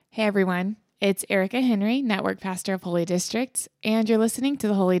Hey everyone, it's Ericka Henry, Network Pastor of Holy District, and you're listening to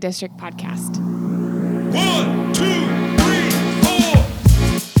the Holy District Podcast. 1, 2, 3, 4.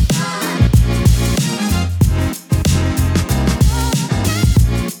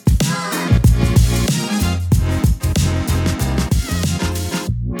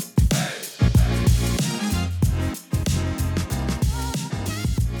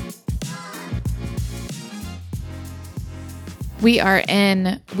 We are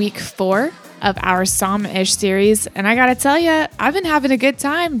in week 4 of our Psalm-ish series, and I gotta tell you, I've been having a good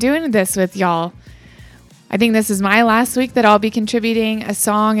time doing this with y'all. I think this is my last week that I'll be contributing a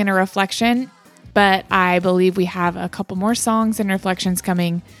song and a reflection, but I believe we have a couple more songs and reflections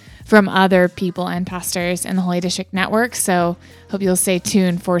coming from other people and pastors in the Holy District Network, so hope you'll stay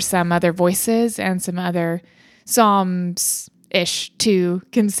tuned for some other voices and some other Psalms-ish to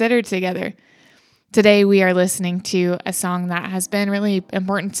consider together. Today, we are listening to a song that has been really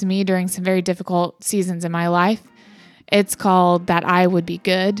important to me during some very difficult seasons in my life. It's called That I Would Be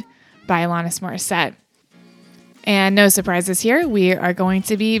Good by Alanis Morrissette. And no surprises here, we are going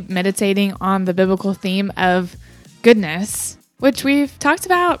to be meditating on the biblical theme of goodness, which we've talked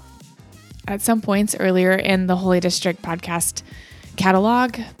about at some points earlier in the Holy District podcast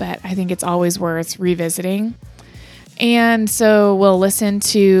catalog, but I think it's always worth revisiting. And so we'll listen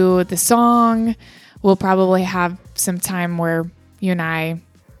to the song. We'll probably have some time where you and I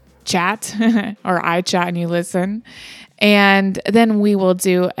chat, or I chat and you listen. And then we will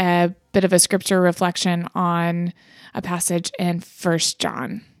do a bit of a scripture reflection on a passage in 1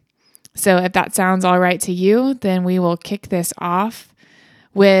 John. So if that sounds all right to you, then we will kick this off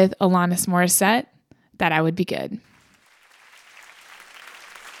with Alanis Morrissette, That I Would Be Good.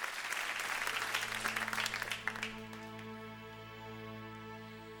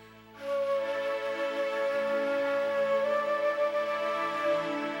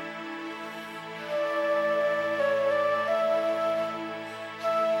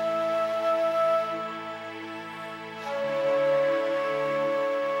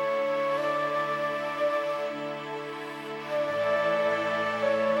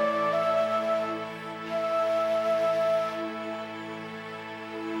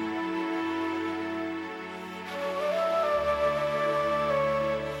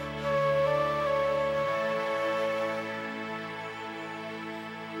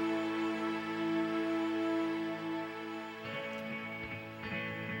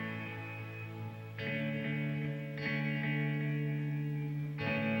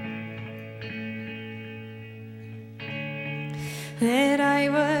 That I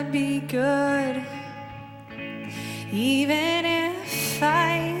would be good, even if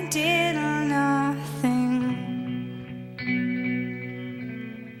I did nothing.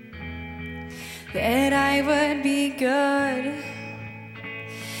 That I would be good,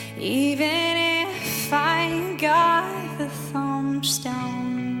 even if I got the thumbs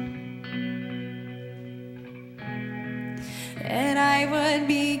down. That I would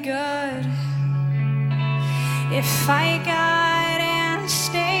be good if I got and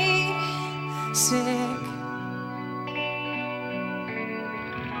stayed sick.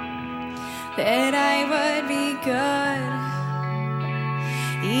 That I would be good,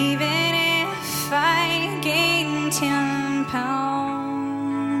 even if I gained 10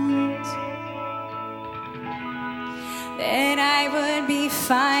 pounds. That I would be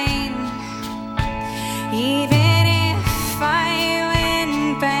fine, even if I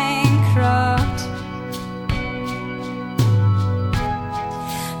went bankrupt.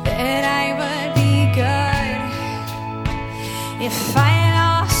 That I would be good if I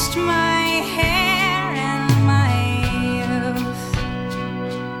lost my hair and my youth.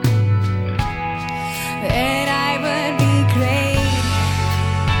 That I would be great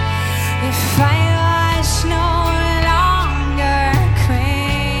if I was no longer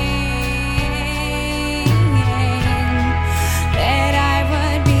queen. That I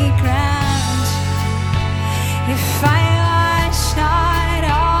would be grand if I was not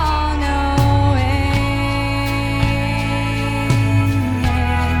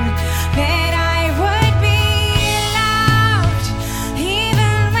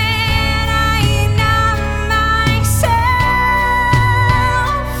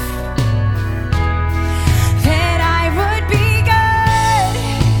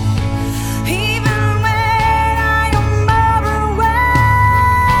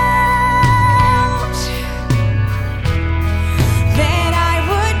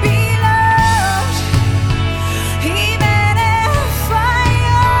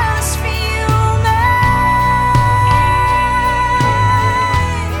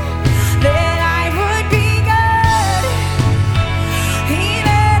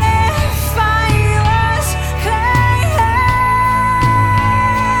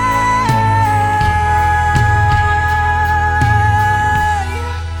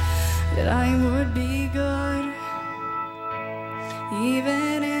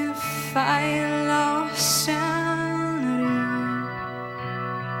even if I lost sanity,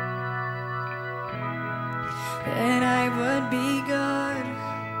 that I would be good,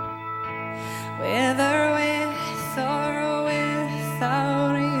 whether with or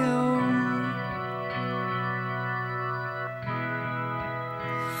without you.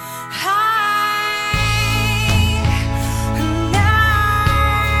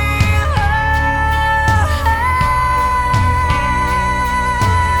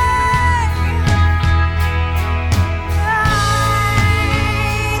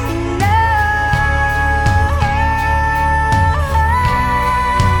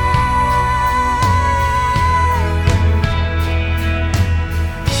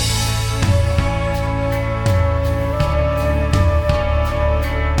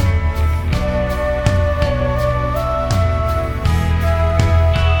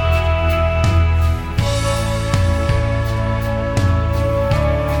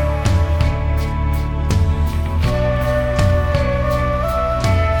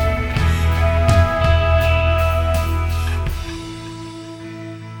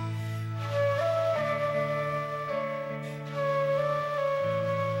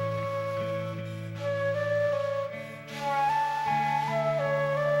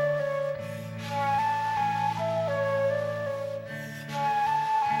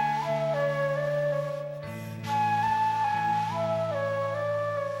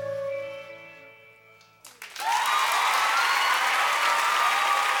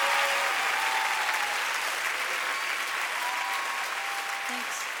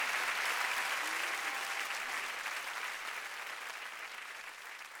 Thanks.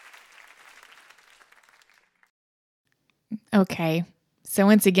 Okay. So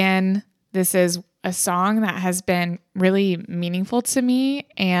once again, this is a song that has been really meaningful to me,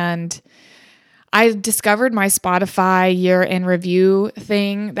 and I discovered my Spotify year in review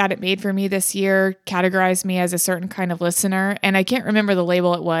thing that it made for me this year categorized me as a certain kind of listener, and I can't remember the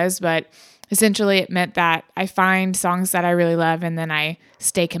label it was, but essentially it meant that I find songs that I really love and then I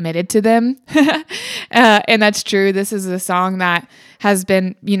stay committed to them. And that's true. This is a song that has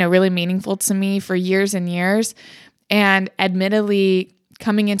been, really meaningful to me for years and years. And admittedly,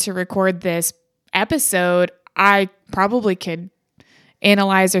 coming in to record this episode, I probably could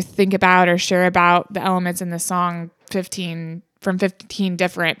analyze or think about or share about the elements in the song from 15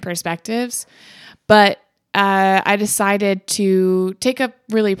 different perspectives. But I decided to take a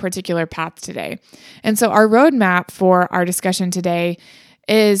really particular path today. And so our roadmap for our discussion today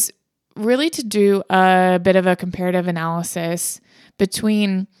is really to do a bit of a comparative analysis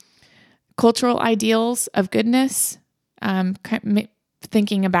between cultural ideals of goodness,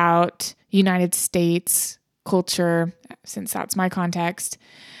 thinking about United States culture, since that's my context,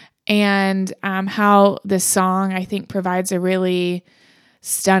 and how this song, I think, provides a really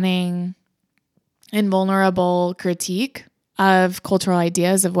stunning and vulnerable critique of cultural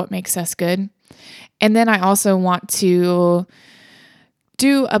ideas of what makes us good. And then I also want to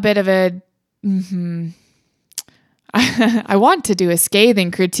do a bit of I want to do a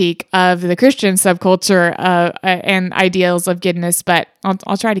scathing critique of the Christian subculture and ideals of goodness, but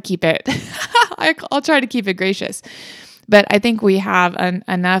I'll try to keep it. I'll try to keep it gracious. But I think we have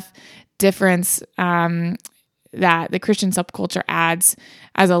enough difference that the Christian subculture adds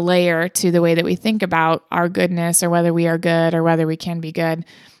as a layer to the way that we think about our goodness, or whether we are good or whether we can be good,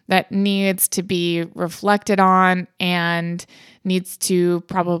 that needs to be reflected on and needs to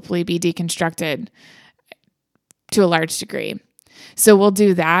probably be deconstructed to a large degree. So we'll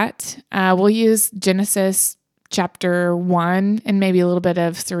do that. We'll use Genesis chapter 1 and maybe a little bit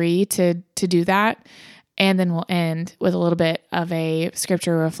of 3 to do that. And then we'll end with a little bit of a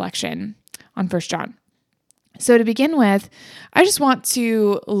scripture reflection on 1 John. So to begin with, I just want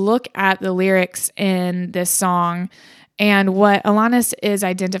to look at the lyrics in this song and what Alanis is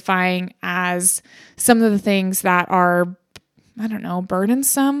identifying as some of the things that are,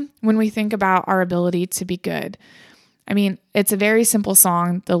 burdensome when we think about our ability to be good. I mean, it's a very simple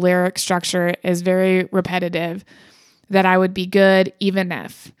song. The lyric structure is very repetitive, that I would be good even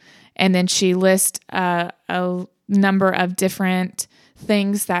if. And then she lists a number of different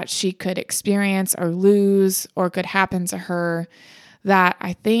things that she could experience or lose or could happen to her that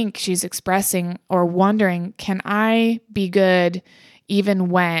I think she's expressing or wondering, can I be good even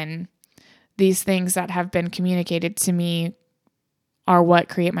when these things that have been communicated to me are what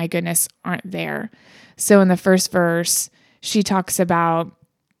create my goodness aren't there? So in the first verse, she talks about,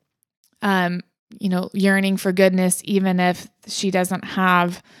 yearning for goodness, even if she doesn't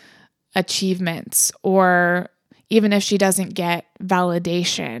have achievements, or even if she doesn't get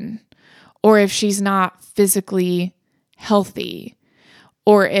validation, or if she's not physically healthy.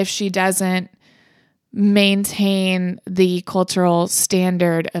 or if she doesn't maintain the cultural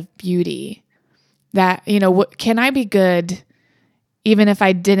standard of beauty. That, can I be good even if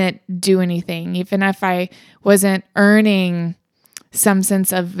I didn't do anything, even if I wasn't earning some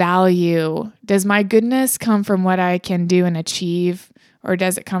sense of value? Does my goodness come from what I can do and achieve, or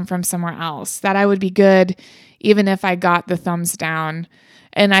does it come from somewhere else? That I would be good even if I got the thumbs down.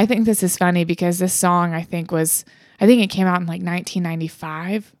 And I think this is funny because this song, I think it came out in like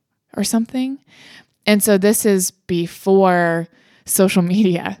 1995 or something. And so this is before social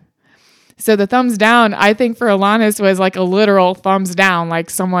media. So the thumbs down, I think for Alanis was like a literal thumbs down, like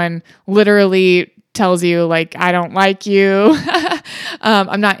someone literally tells you like, I don't like you.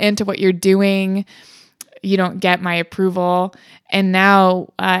 I'm not into what you're doing. You don't get my approval. And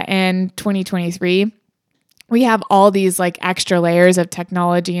now in 2023, we have all these like extra layers of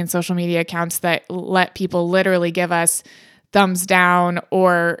technology and social media accounts that let people literally give us thumbs down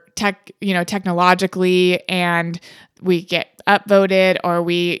or technologically, and we get upvoted,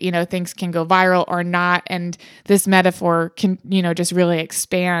 or things can go viral or not. And this metaphor can, just really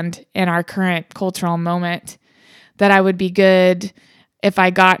expand in our current cultural moment. That I would be good if I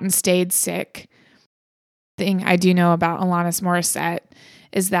got and stayed sick. The thing I do know about Alanis Morrissette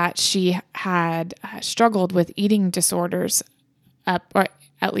is that she had struggled with eating disorders or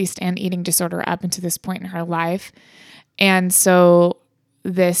at least an eating disorder up until this point in her life. And so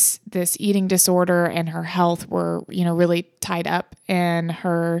this eating disorder and her health were, really tied up in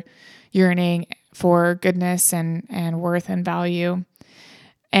her yearning for goodness and worth and value.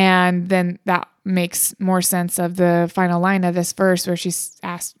 And then that makes more sense of the final line of this verse where she's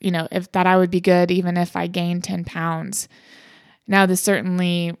asked, if that I would be good even if I gained 10 pounds. Now, this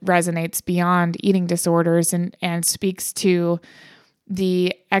certainly resonates beyond eating disorders and speaks to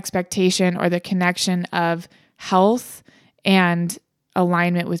the expectation or the connection of health and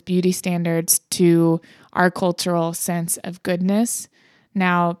alignment with beauty standards to our cultural sense of goodness.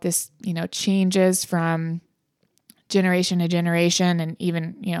 Now, this, changes from generation to generation and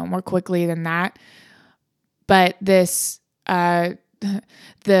even, more quickly than that. But this, the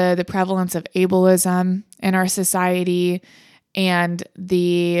prevalence of ableism in our society and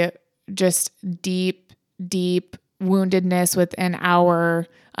the just deep woundedness within our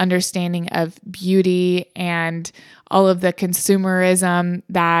understanding of beauty and all of the consumerism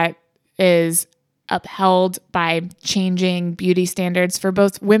that is upheld by changing beauty standards for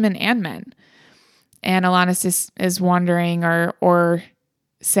both women and men. And Alanis is wondering or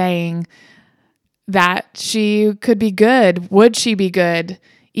saying that she could be good. Would she be good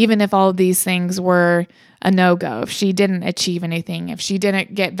even if all of these things were a no-go, if she didn't achieve anything, if she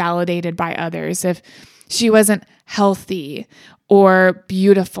didn't get validated by others, if she wasn't healthy or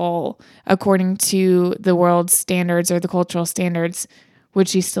beautiful according to the world's standards or the cultural standards, would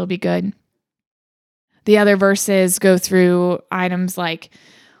she still be good? The other verses go through items like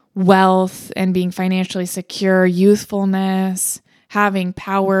wealth and being financially secure, youthfulness, having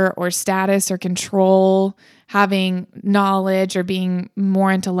power or status or control, having knowledge or being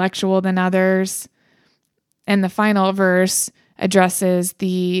more intellectual than others. And the final verse addresses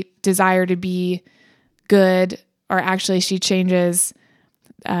the desire to be good, or actually she changes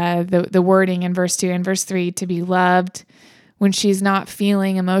the wording in verse 2 and verse 3 to be loved when she's not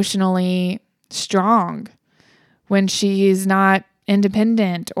feeling emotionally strong, when she's not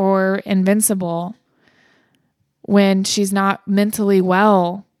independent or invincible, when she's not mentally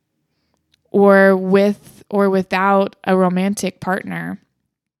well or with or without a romantic partner.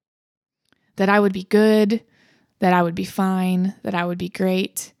 That I would be good, that I would be fine, that I would be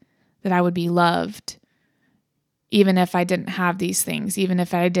great, that I would be loved, even if I didn't have these things, even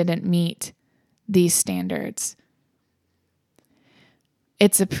if I didn't meet these standards.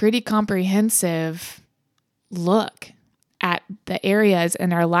 It's a pretty comprehensive look at the areas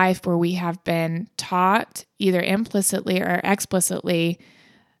in our life where we have been taught, either implicitly or explicitly,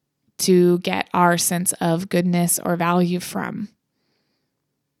 to get our sense of goodness or value from.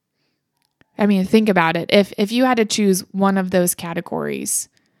 I mean, think about it. If you had to choose one of those categories,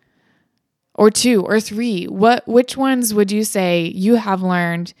 or two or three, which ones would you say you have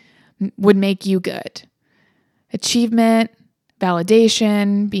learned would make you good? Achievement,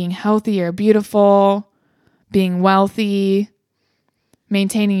 validation, being healthy or beautiful, being wealthy,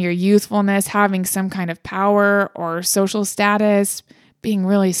 maintaining your youthfulness, having some kind of power or social status, being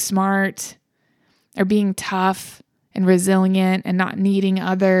really smart, or being tough and resilient and not needing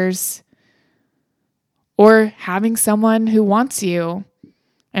others, or having someone who wants you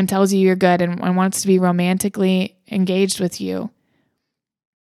and tells you you're good and wants to be romantically engaged with you.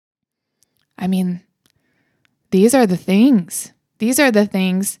 I mean, these are the things. These are the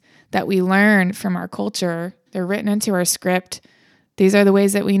things that we learn from our culture. They're written into our script. These are the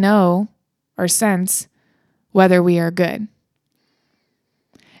ways that we know or sense whether we are good.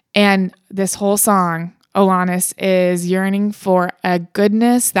 And this whole song, Alanis, is yearning for a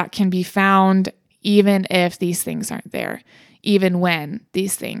goodness that can be found even if these things aren't there, even when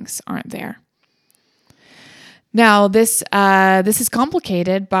these things aren't there. Now, this is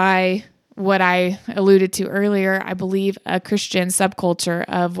complicated by what I alluded to earlier, I believe a Christian subculture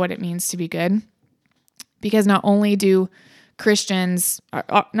of what it means to be good. Because not only are Christians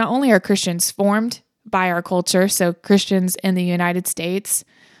formed by our culture, so Christians in the United States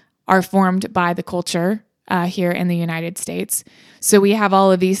are formed by the culture here in the United States. So we have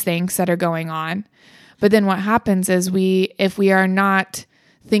all of these things that are going on. But then what happens is if we are not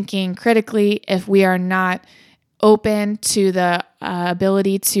thinking critically, if we are not open to the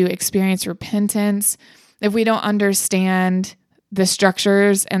ability to experience repentance, if we don't understand the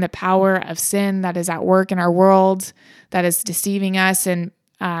structures and the power of sin that is at work in our world, that is deceiving us and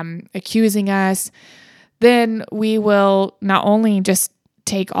accusing us, then we will not only just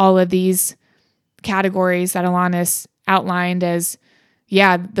take all of these categories that Alanis outlined as,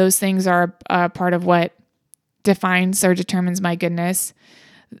 yeah, those things are a part of what defines or determines my goodness.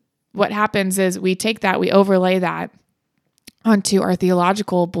 What happens is we take that, we overlay that onto our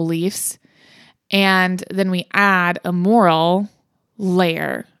theological beliefs, and then we add a moral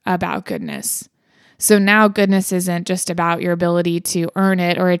layer about goodness. So now goodness isn't just about your ability to earn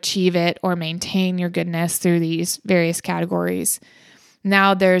it or achieve it or maintain your goodness through these various categories.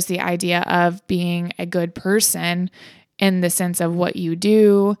 Now there's the idea of being a good person in the sense of what you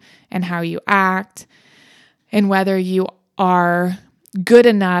do and how you act, and whether you are good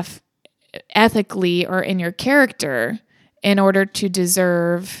enough ethically or in your character in order to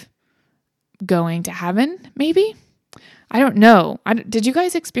deserve going to heaven, maybe? I don't know. Did you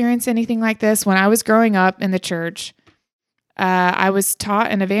guys experience anything like this? When I was growing up in the church, I was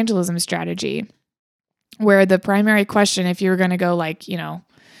taught an evangelism strategy where the primary question, if you were going to go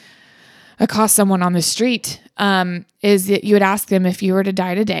accost someone on the street, is that you would ask them, if you were to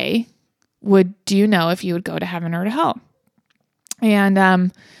die today, do you know if you would go to heaven or to hell?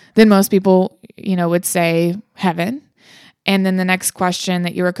 And then most people, would say heaven. And then the next question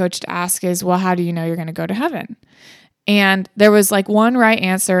that you were coached to ask is, well, how do you know you're going to go to heaven? And there was one right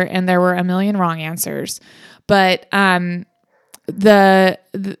answer and there were a million wrong answers. But the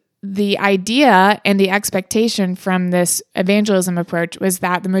idea and the expectation from this evangelism approach was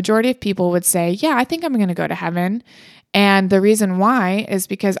that the majority of people would say, yeah, I think I'm going to go to heaven. And the reason why is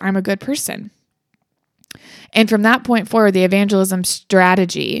because I'm a good person. And from that point forward, the evangelism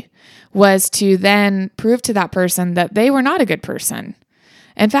strategy was to then prove to that person that they were not a good person.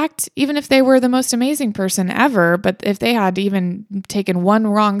 In fact, even if they were the most amazing person ever, but if they had even taken one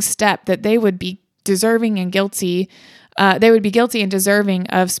wrong step, that they would be deserving and guilty. They would be guilty and deserving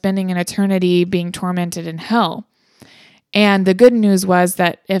of spending an eternity being tormented in hell. And the good news was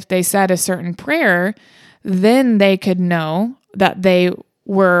that if they said a certain prayer, then they could know that they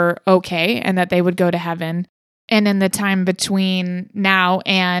were okay and that they would go to heaven. And in the time between now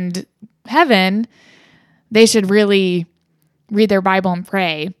and heaven, they should really read their Bible and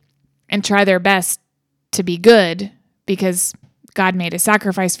pray and try their best to be good because God made a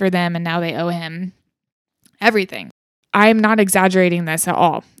sacrifice for them and now they owe him everything. I'm not exaggerating this at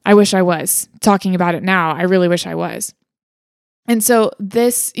all. I wish I was. Talking about it now, I really wish I was. And so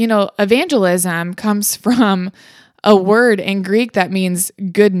this, evangelism comes from a word in Greek that means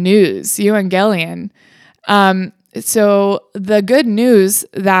good news, euangelion. So the good news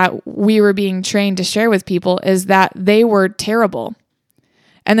that we were being trained to share with people is that they were terrible.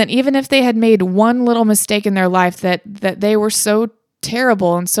 And that even if they had made one little mistake in their life, that they were so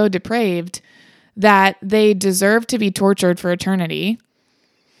terrible and so depraved that they deserve to be tortured for eternity.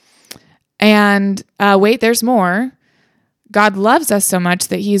 And wait, there's more. God loves us so much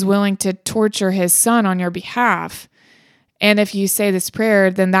that he's willing to torture his son on your behalf. And if you say this prayer,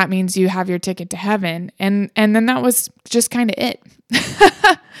 then that means you have your ticket to heaven. And then that was just kind of it.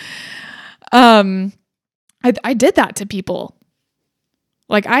 I did that to people.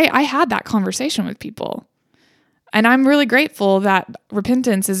 I had that conversation with people. And I'm really grateful that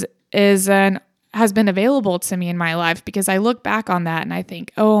repentance has been available to me in my life, because I look back on that and I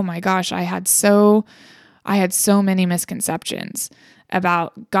think, oh my gosh, I had so many misconceptions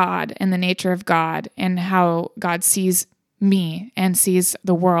about God and the nature of God and how God sees me and sees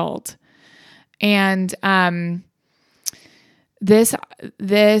the world. And this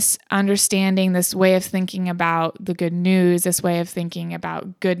understanding, this way of thinking about the good news, this way of thinking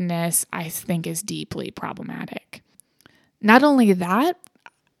about goodness, I think is deeply problematic. Not only that,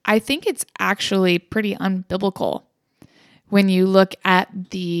 I think it's actually pretty unbiblical when you look at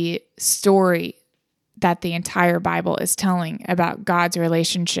the story that the entire Bible is telling about God's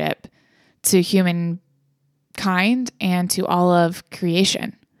relationship to humankind and to all of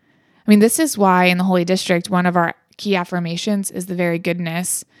creation. I mean, this is why in the Holy District, one of our key affirmations is the very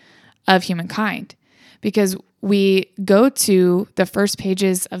goodness of humankind, because we go to the first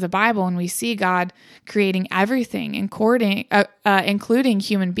pages of the Bible and we see God creating everything, including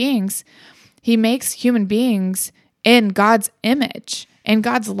human beings. He makes human beings in God's image, in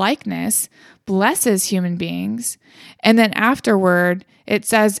God's likeness, blesses human beings. And then afterward, it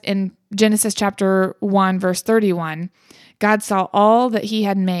says in Genesis chapter 1, verse 31, God saw all that he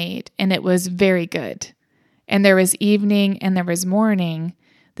had made, and it was very good. And there was evening and there was morning,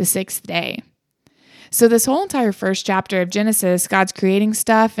 the sixth day. So this whole entire first chapter of Genesis, God's creating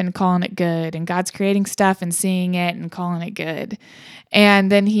stuff and calling it good, and God's creating stuff and seeing it and calling it good.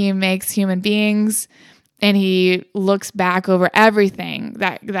 And then he makes human beings, and he looks back over everything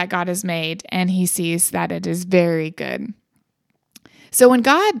that God has made, and he sees that it is very good. So when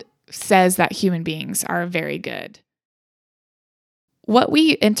God says that human beings are very good, what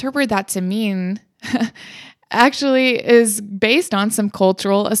we interpret that to mean actually is based on some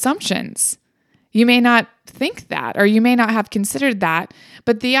cultural assumptions. You may not think that, or you may not have considered that,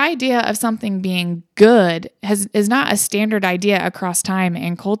 but the idea of something being good is not a standard idea across time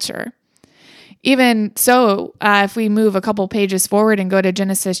and culture. Even so, if we move a couple pages forward and go to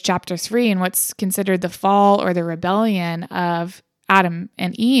Genesis chapter 3 and what's considered the fall or the rebellion of Adam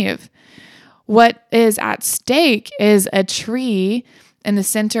and Eve, what is at stake is a tree in the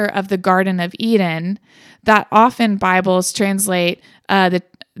center of the Garden of Eden that often Bibles translate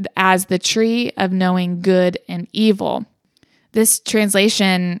as the tree of knowing good and evil. This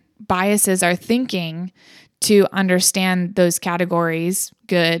translation biases our thinking to understand those categories,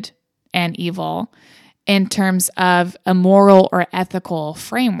 good and evil, in terms of a moral or ethical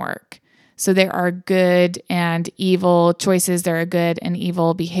framework. So there are good and evil choices, there are good and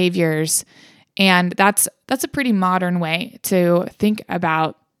evil behaviors, and that's a pretty modern way to think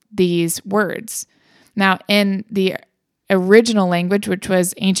about these words. Now, in the original language, which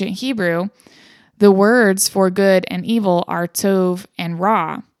was ancient Hebrew, the words for good and evil are tov and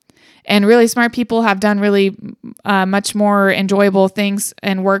ra. And really smart people have done really much more enjoyable things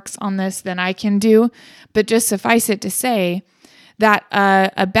and works on this than I can do. But just suffice it to say that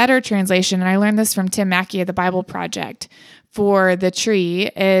a better translation, and I learned this from Tim Mackey at the Bible Project, for the tree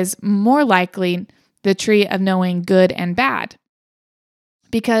is more likely the tree of knowing good and bad.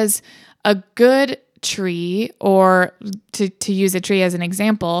 Because a good tree, or to use a tree as an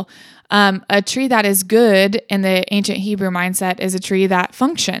example, a tree that is good in the ancient Hebrew mindset is a tree that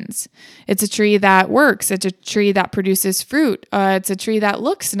functions. It's a tree that works. It's a tree that produces fruit. It's a tree that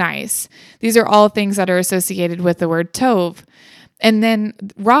looks nice. These are all things that are associated with the word tov. And then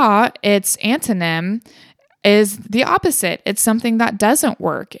ra, its antonym, is the opposite. It's something that doesn't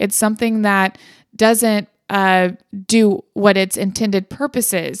work. It's something that doesn't do what its intended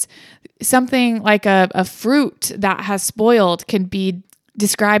purpose is. Something like a fruit that has spoiled can be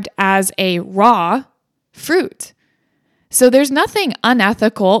described as a raw fruit. So there's nothing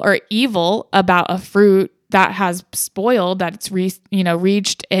unethical or evil about a fruit that has spoiled, that it's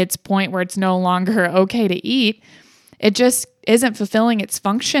reached its point where it's no longer okay to eat. It just isn't fulfilling its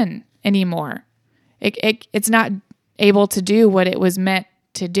function anymore. It's not able to do what it was meant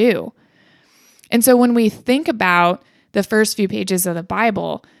to do. And so when we think about the first few pages of the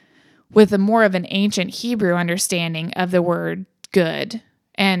Bible with a more of an ancient Hebrew understanding of the word good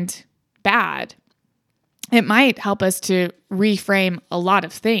and bad, it might help us to reframe a lot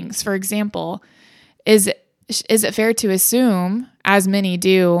of things. For example, is it fair to assume, as many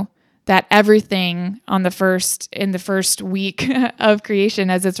do, that everything in the first week of creation,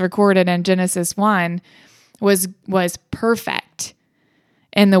 as it's recorded in Genesis 1, was perfect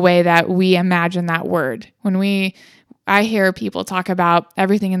in the way that we imagine that word? I hear people talk about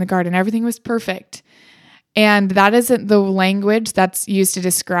everything in the garden, everything was perfect. And that isn't the language that's used to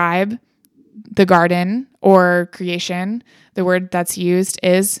describe the garden or creation. The word that's used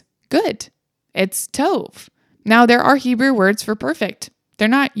is good. It's tov. Now, there are Hebrew words for perfect. They're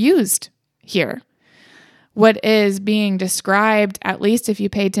not used here. What is being described, at least if you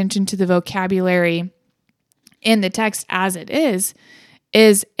pay attention to the vocabulary in the text as it is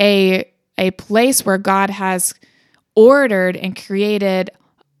a place where God has ordered and created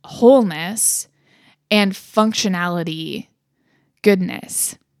wholeness and functionality,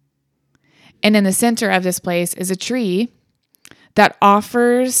 goodness. And in the center of this place is a tree that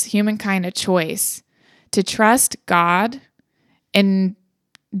offers humankind a choice to trust God in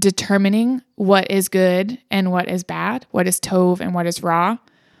determining what is good and what is bad, what is tov and what is ra,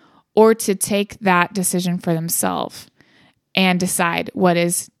 or to take that decision for themselves and decide what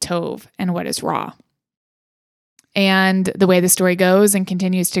is tov and what is ra. And the way the story goes and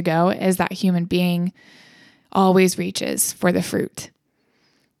continues to go is that human being always reaches for the fruit,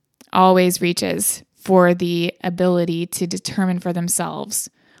 always reaches for the ability to determine for themselves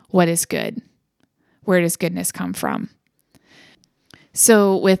what is good. Where does goodness come from?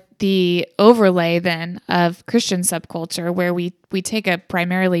 So with the overlay then of Christian subculture, where we take a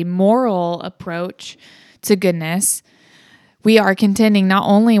primarily moral approach to goodness, we are contending not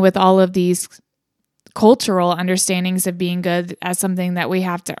only with all of these cultural understandings of being good as something that we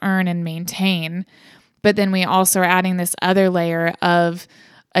have to earn and maintain, but then we also are adding this other layer of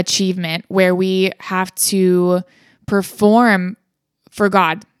achievement where we have to perform for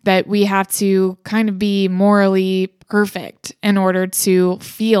God, that we have to kind of be morally perfect in order to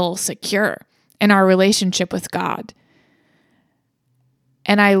feel secure in our relationship with God.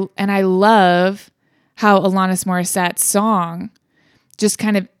 And I love how Alanis Morissette's song just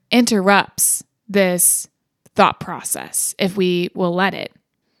kind of interrupts this thought process, if we will let it.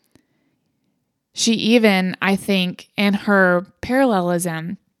 She even, I think, in her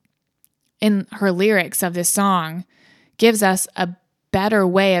parallelism, in her lyrics of this song, gives us a better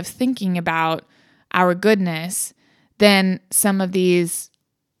way of thinking about our goodness than some of these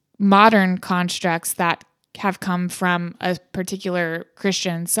modern constructs that have come from a particular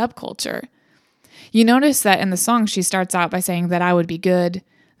Christian subculture. You notice that in the song, she starts out by saying that I would be good,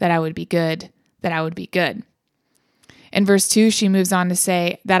 that I would be good, that I would be good. In verse 2, she moves on to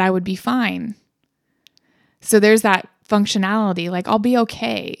say that I would be fine. So there's that functionality, like I'll be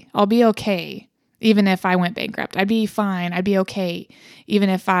okay. I'll be okay. Even if I went bankrupt, I'd be fine. I'd be okay. Even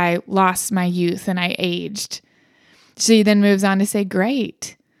if I lost my youth and I aged. She then moves on to say,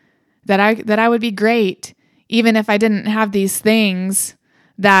 great, that I would be great, even if I didn't have these things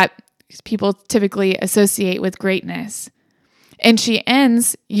that people typically associate with greatness. And she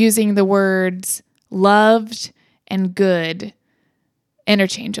ends using the words loved and good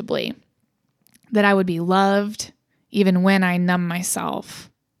interchangeably. That I would be loved even when I numb myself.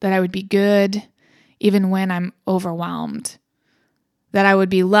 That I would be good even when I'm overwhelmed. That I would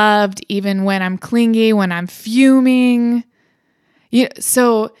be loved even when I'm clingy, when I'm fuming.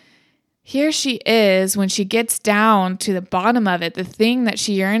 So here she is, when she gets down to the bottom of it, the thing that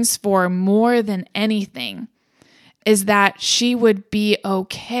she yearns for more than anything is that she would be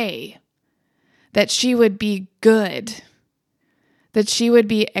okay, that she would be good, that she would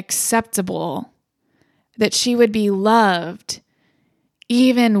be acceptable, that she would be loved,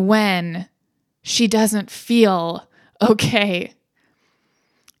 even when she doesn't feel okay,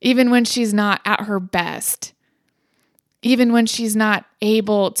 even when she's not at her best, even when she's not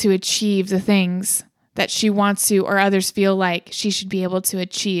able to achieve the things that she wants to or others feel like she should be able to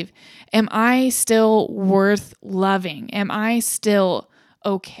achieve. Am I still worth loving? Am I still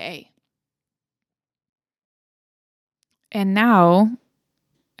okay? And now,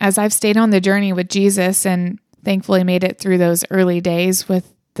 as I've stayed on the journey with Jesus and thankfully made it through those early days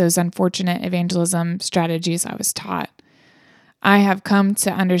with those unfortunate evangelism strategies I was taught, I have come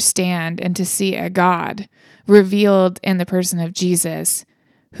to understand and to see a God revealed in the person of Jesus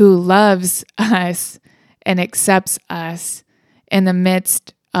who loves us and accepts us in the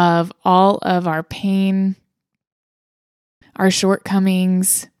midst of all of our pain, our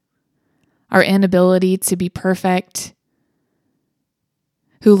shortcomings, our inability to be perfect,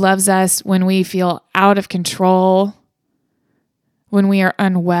 who loves us when we feel out of control, when we are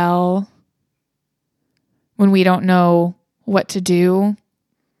unwell, when we don't know what to do.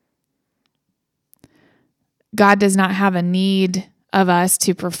 God does not have a need of us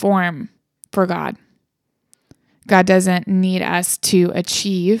to perform for God. God doesn't need us to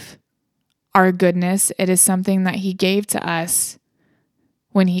achieve our goodness. It is something that He gave to us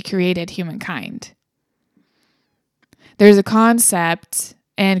when He created humankind. There's a concept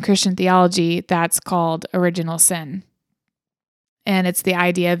in Christian theology that's called original sin. And it's the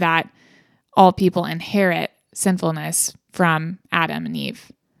idea that all people inherit sinfulness from Adam and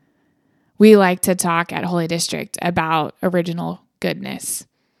Eve. We like to talk at Holy District about original goodness.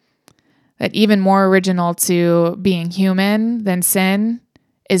 That even more original to being human than sin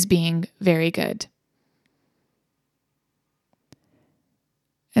is being very good.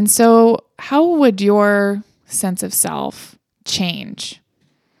 And so, how would your sense of self change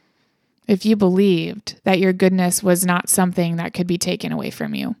if you believed that your goodness was not something that could be taken away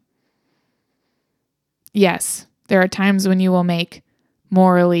from you? Yes, there are times when you will make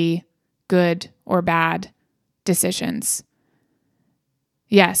morally good or bad decisions.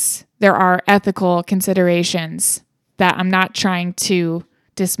 Yes, there are ethical considerations that I'm not trying to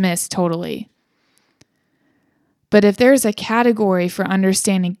dismiss totally. But if there's a category for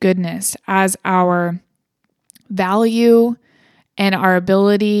understanding goodness as our value and our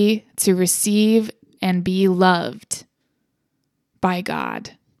ability to receive and be loved by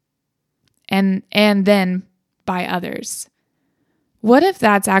God and then by others, what if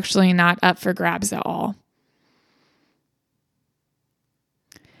that's actually not up for grabs at all?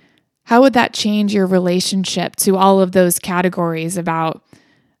 How would that change your relationship to all of those categories about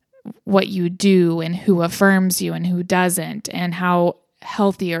what you do and who affirms you and who doesn't, and how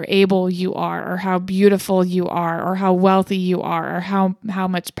healthy or able you are, or how beautiful you are, or how wealthy you are, or how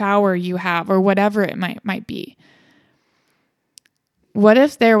much power you have, or whatever it might be? What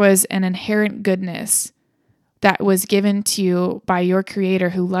if there was an inherent goodness that was given to you by your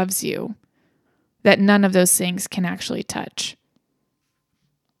Creator who loves you, that none of those things can actually touch?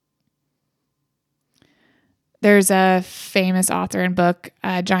 There's a famous author and book,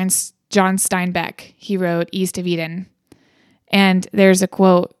 John Steinbeck. He wrote East of Eden. And there's a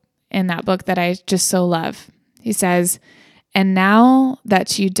quote in that book that I just so love. He says, "And now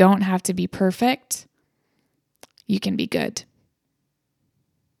that you don't have to be perfect, you can be good."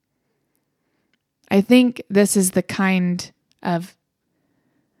 I think this is the kind of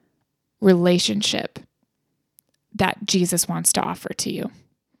relationship that Jesus wants to offer to you.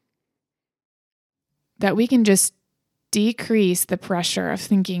 That we can just decrease the pressure of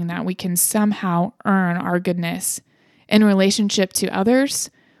thinking that we can somehow earn our goodness in relationship to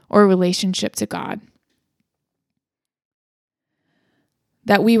others or relationship to God.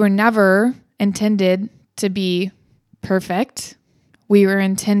 That we were never intended to be perfect. We were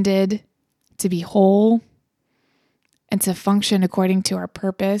intended to be whole and to function according to our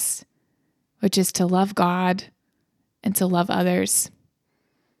purpose, which is to love God and to love others.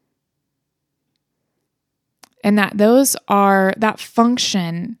 And that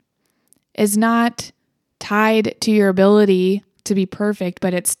function is not tied to your ability to be perfect,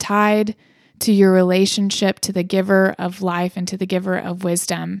 but it's tied to your relationship to the giver of life and to the giver of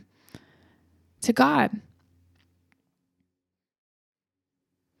wisdom, to God.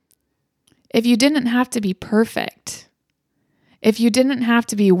 If you didn't have to be perfect, if you didn't have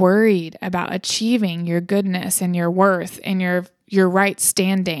to be worried about achieving your goodness and your worth and your right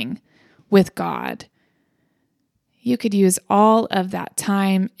standing with God, you could use all of that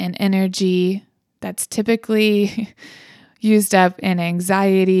time and energy that's typically used up in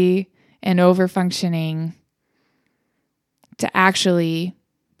anxiety and overfunctioning to actually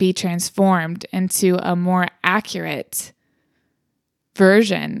be transformed into a more accurate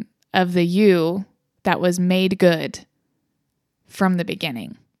version of the you that was made good from the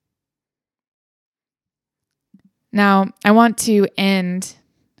beginning. Now, I want to end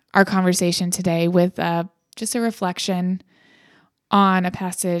our conversation today with just a reflection on a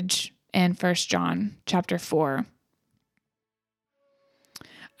passage in 1 John chapter 4.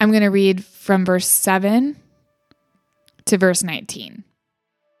 I'm going to read from verse 7 to verse 19.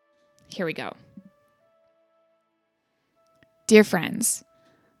 Here we go. Dear friends,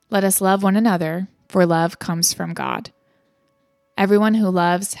 let us love one another, for love comes from God. Everyone who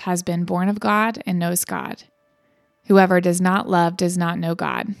loves has been born of God and knows God. Whoever does not love does not know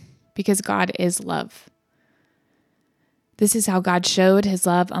God, because God is love. This is how God showed his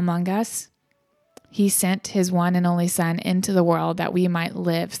love among us. He sent his one and only Son into the world that we might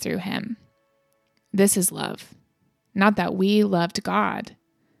live through him. This is love, not that we loved God,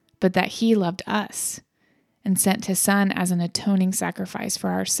 but that he loved us and sent his Son as an atoning sacrifice for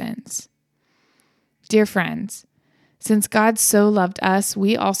our sins. Dear friends, since God so loved us,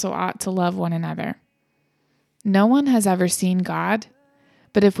 we also ought to love one another. No one has ever seen God,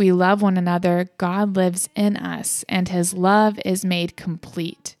 but if we love one another, God lives in us, and his love is made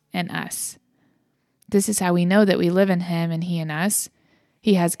complete in us. This is how we know that we live in him and he in us.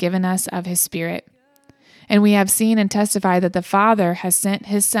 He has given us of his Spirit. And we have seen and testified that the Father has sent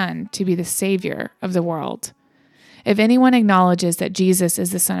his Son to be the Savior of the world. If anyone acknowledges that Jesus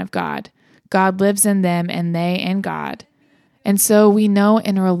is the Son of God, God lives in them and they in God. And so we know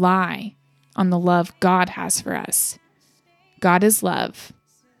and rely on the love God has for us. God is love.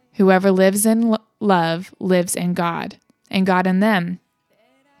 Whoever lives in love lives in God, and God in them.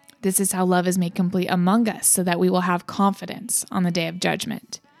 This is how love is made complete among us, so that we will have confidence on the day of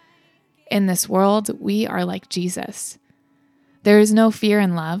judgment. In this world, we are like Jesus. There is no fear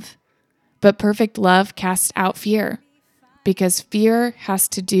in love, but perfect love casts out fear, because fear has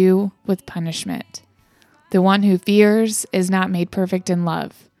to do with punishment. The one who fears is not made perfect in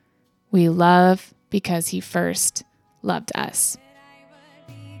love. We love because he first loved us.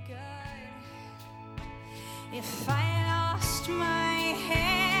 if I lost my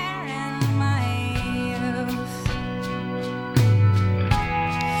hair and my youth,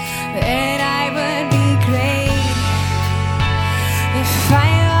 that I would be great if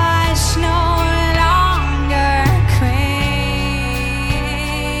I was no longer queen,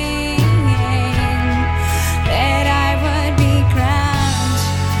 that I would be crowned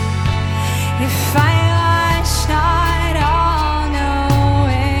if I was not all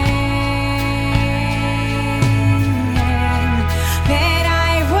knowing, that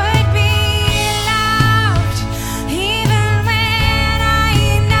I would be loved even when I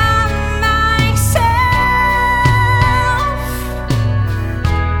numb myself,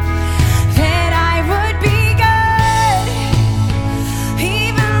 that I would be good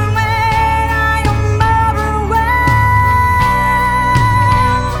even when I am overwhelmed,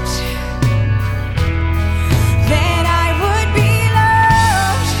 that I would be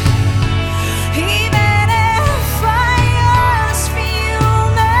loved even if I was human,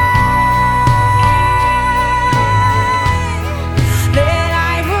 that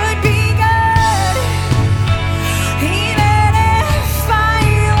I would be good even if I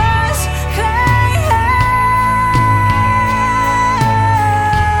was clay,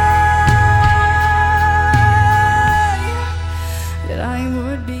 that I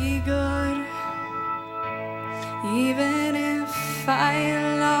would be good even if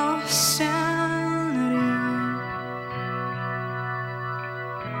I lost sanity,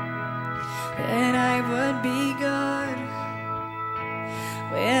 that I would be good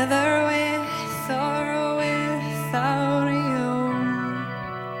with or without you.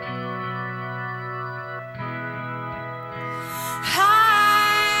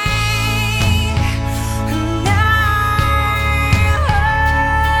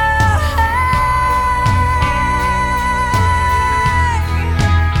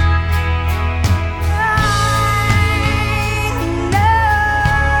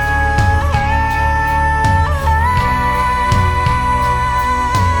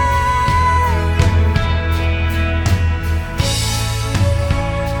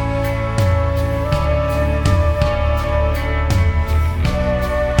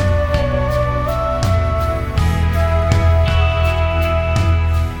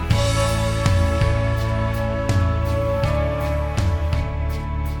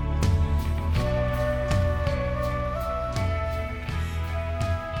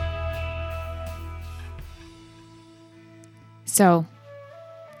 So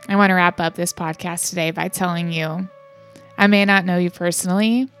I want to wrap up this podcast today by telling you, I may not know you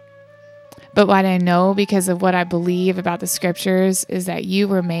personally, but what I know because of what I believe about the scriptures is that you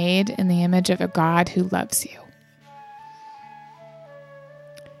were made in the image of a God who loves you.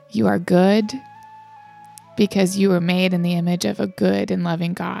 You are good because you were made in the image of a good and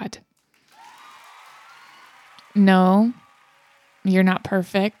loving God. No, you're not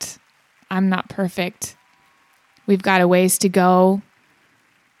perfect. I'm not perfect. We've got a ways to go.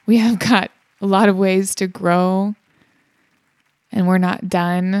 We have got a lot of ways to grow. And we're not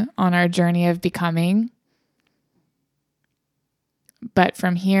done on our journey of becoming. But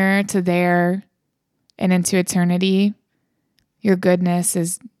from here to there and into eternity, your goodness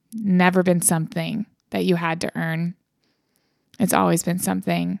has never been something that you had to earn. It's always been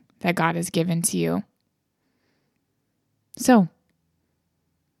something that God has given to you. So,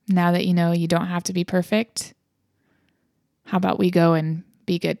 now that you know you don't have to be perfect, how about we go and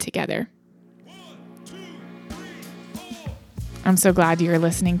be good together? 1, 2, 3, 4. I'm so glad you're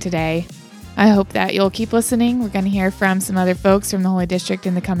listening today. I hope that you'll keep listening. We're going to hear from some other folks from the Holy District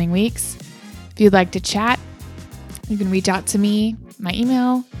in the coming weeks. If you'd like to chat, you can reach out to me. My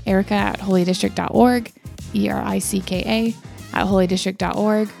email, Ericka@holydistrict.org,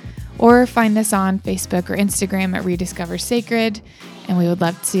 ERICKA@holydistrict.org, or find us on Facebook or Instagram at Rediscover Sacred, and we would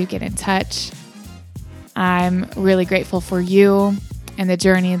love to get in touch. I'm really grateful for you and the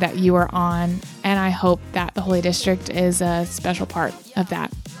journey that you are on, and I hope that the Holy District is a special part of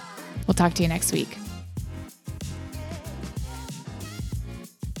that. We'll talk to you next week.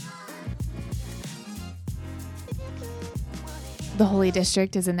 The Holy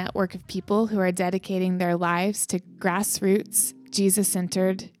District is a network of people who are dedicating their lives to grassroots,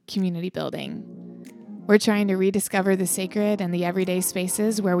 Jesus-centered community building. We're trying to rediscover the sacred and the everyday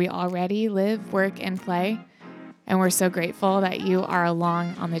spaces where we already live, work, and play, and we're so grateful that you are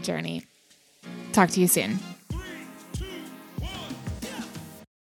along on the journey. Talk to you soon.